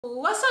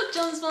What's up,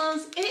 Jones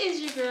Bones? It is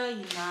your girl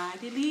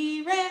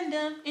Unitedly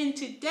Random, and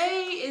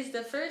today is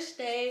the first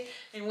day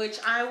in which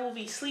I will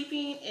be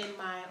sleeping in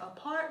my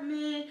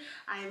apartment.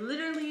 I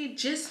literally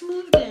just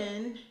moved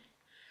in.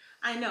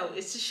 I know,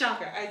 it's a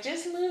shocker. I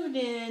just moved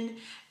in.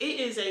 It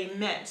is a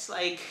mess.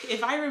 Like,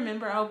 if I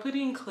remember, I'll put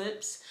in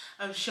clips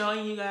of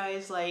showing you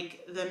guys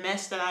like the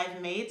mess that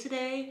I've made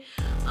today.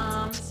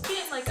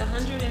 Spent like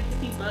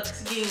 150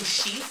 bucks getting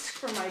sheets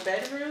for my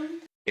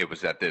bedroom. It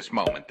was at this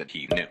moment that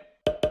he knew.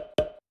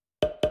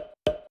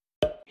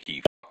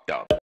 He fucked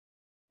up.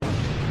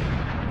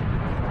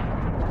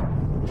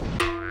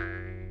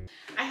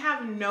 I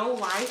have no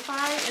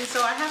Wi-Fi, and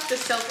so I have to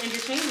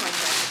self-entertain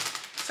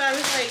myself. So I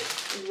was like,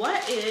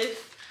 what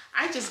if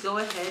I just go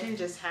ahead and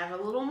just have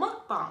a little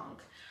mukbang?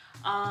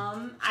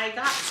 I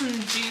got some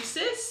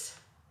juices,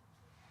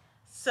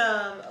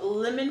 some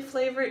lemon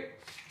flavored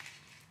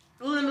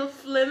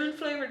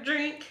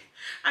drink.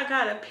 I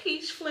got a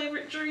peach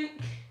flavored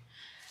drink,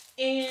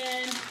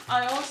 and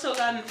I also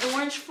got an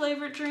orange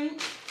flavored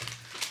drink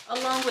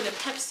along with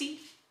a Pepsi.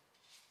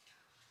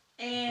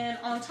 And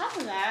on top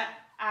of that,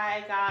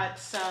 I got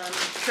some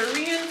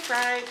Korean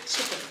fried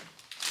chicken.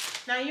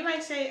 Now you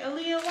might say,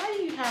 Aaliyah, why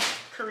do you have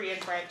Korean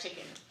fried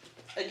chicken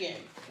again?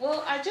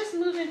 Well, I just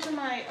moved into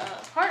my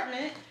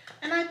apartment,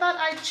 and I thought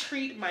I'd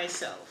treat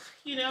myself,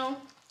 you know,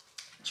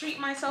 treat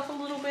myself a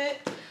little bit.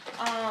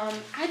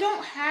 I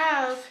don't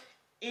have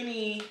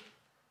any,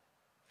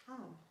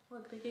 oh,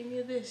 look, they gave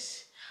me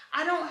this.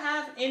 I don't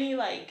have any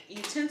like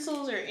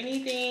utensils or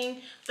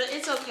anything, but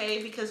it's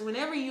okay because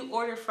whenever you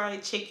order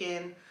fried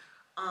chicken,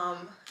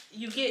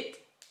 you get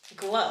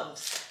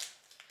gloves.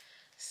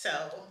 So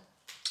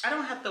I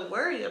don't have to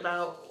worry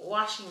about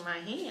washing my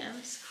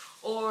hands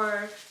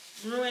or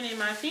ruining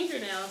my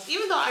fingernails.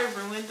 Even though I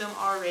ruined them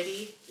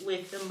already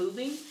with the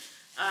moving,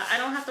 I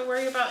don't have to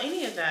worry about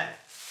any of that,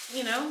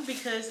 you know,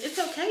 because it's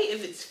okay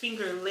if it's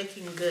finger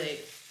licking good.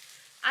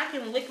 I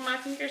can lick my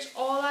fingers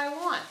all I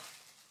want.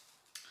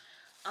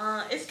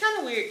 It's kind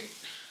of weird.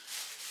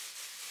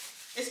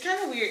 It's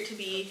kind of weird to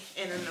be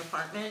in an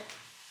apartment.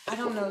 I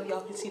don't know if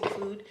y'all can see the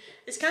food.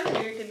 It's kind of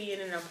weird to be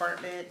in an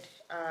apartment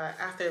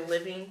after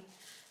living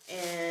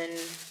in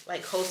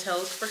like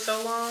hotels for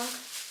so long.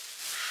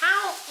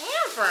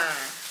 However,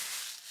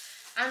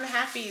 I'm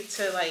happy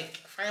to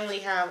like finally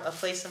have a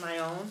place of my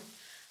own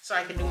so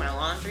I can do my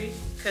laundry,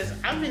 because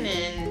I've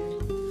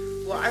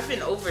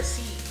been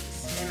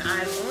overseas and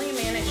I've only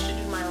managed to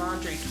do my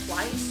laundry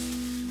twice.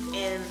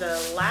 In the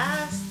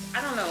last,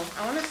 I don't know,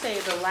 I want to say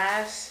the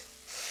last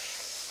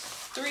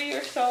three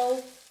or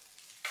so,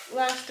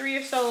 not three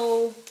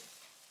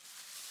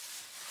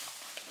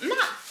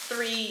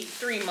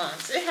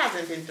months. It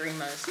hasn't been 3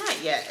 months,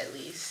 not yet at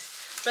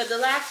least. But the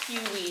last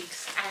few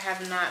weeks, I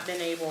have not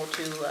been able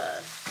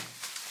to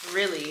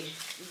really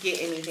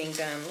get anything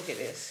done. Look at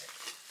this.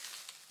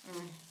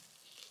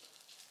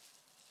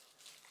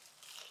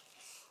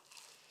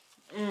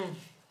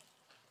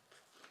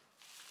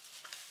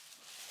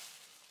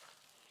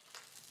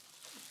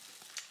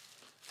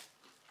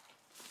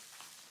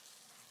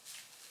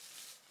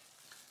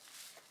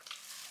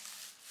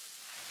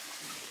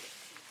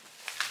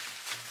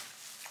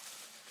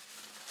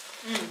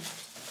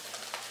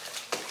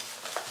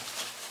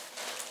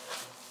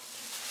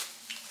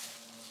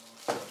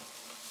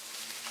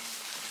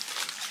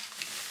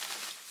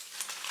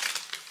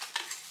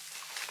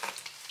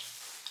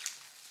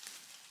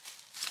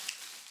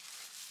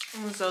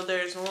 So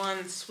there's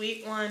one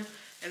sweet one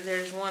and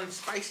there's one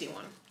spicy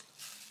one.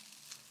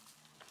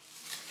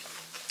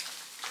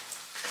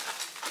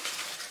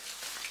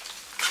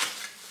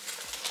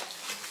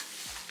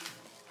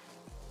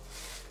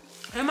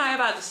 Am I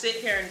about to sit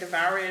here and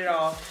devour it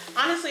all?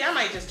 Honestly, I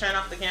might just turn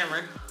off the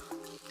camera.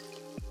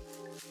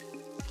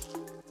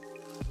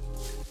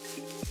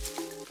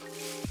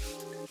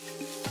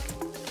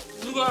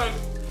 You guys,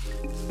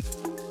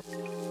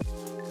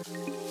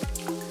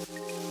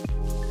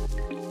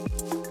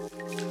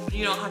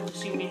 you don't have to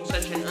see me in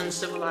such an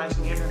uncivilized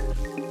manner.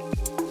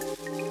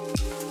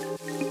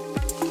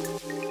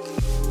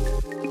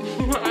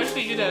 I'll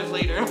see you guys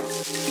later.